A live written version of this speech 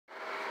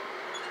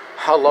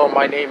Hello,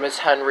 my name is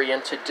Henry,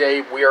 and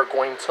today we are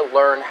going to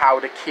learn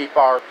how to keep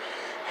our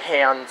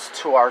hands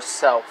to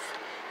ourselves.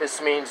 This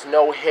means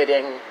no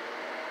hitting,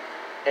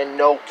 and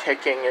no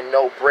kicking, and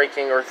no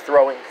breaking or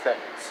throwing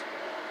things.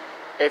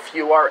 If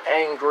you are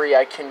angry,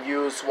 I can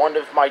use one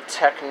of my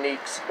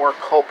techniques or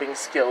coping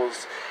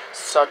skills,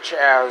 such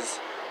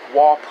as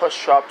wall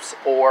push-ups,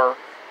 or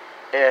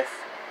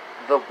if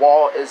the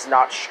wall is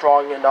not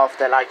strong enough,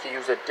 then I can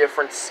use a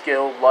different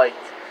skill like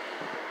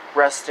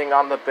resting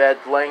on the bed.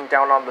 Laying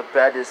down on the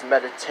bed is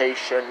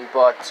meditation,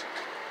 but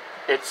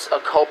it's a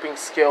coping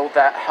skill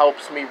that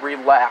helps me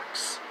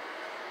relax.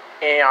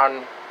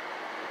 And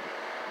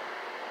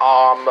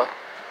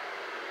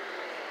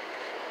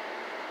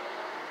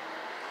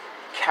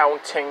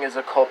counting is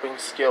a coping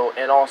skill,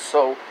 and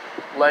also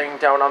laying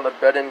down on the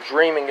bed and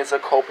dreaming is a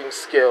coping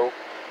skill.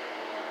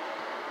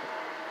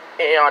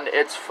 And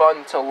it's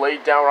fun to lay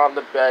down on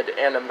the bed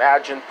and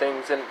imagine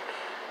things and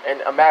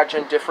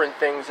imagine different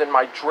things in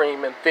my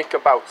dream and think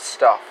about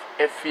stuff.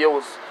 It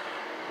feels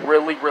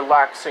really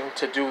relaxing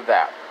to do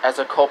that as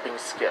a coping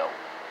skill,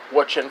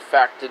 which in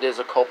fact it is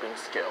a coping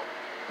skill.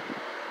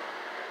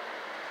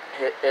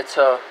 It's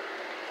a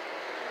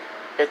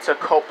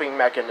coping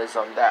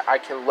mechanism that I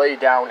can lay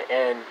down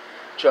and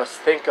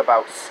just think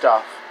about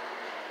stuff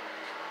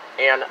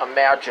and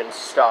imagine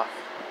stuff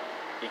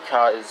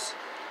because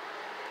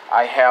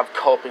I have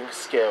coping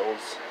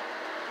skills.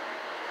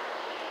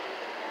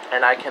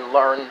 And I can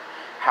learn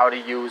how to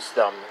use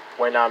them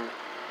when I'm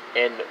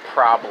in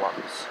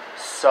problems.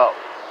 So,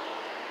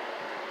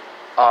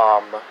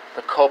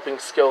 the coping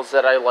skills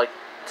that I like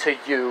to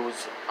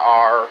use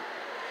are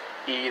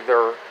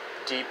either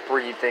deep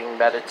breathing,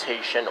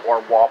 meditation,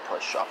 or wall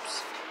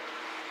push-ups.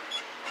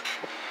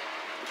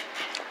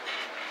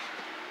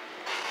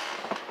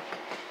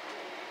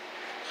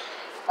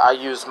 I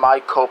use my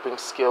coping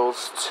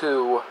skills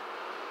to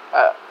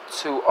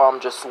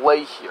just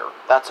lay here.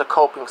 That's a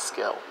coping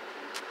skill.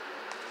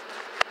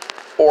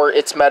 Or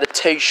it's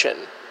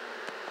meditation.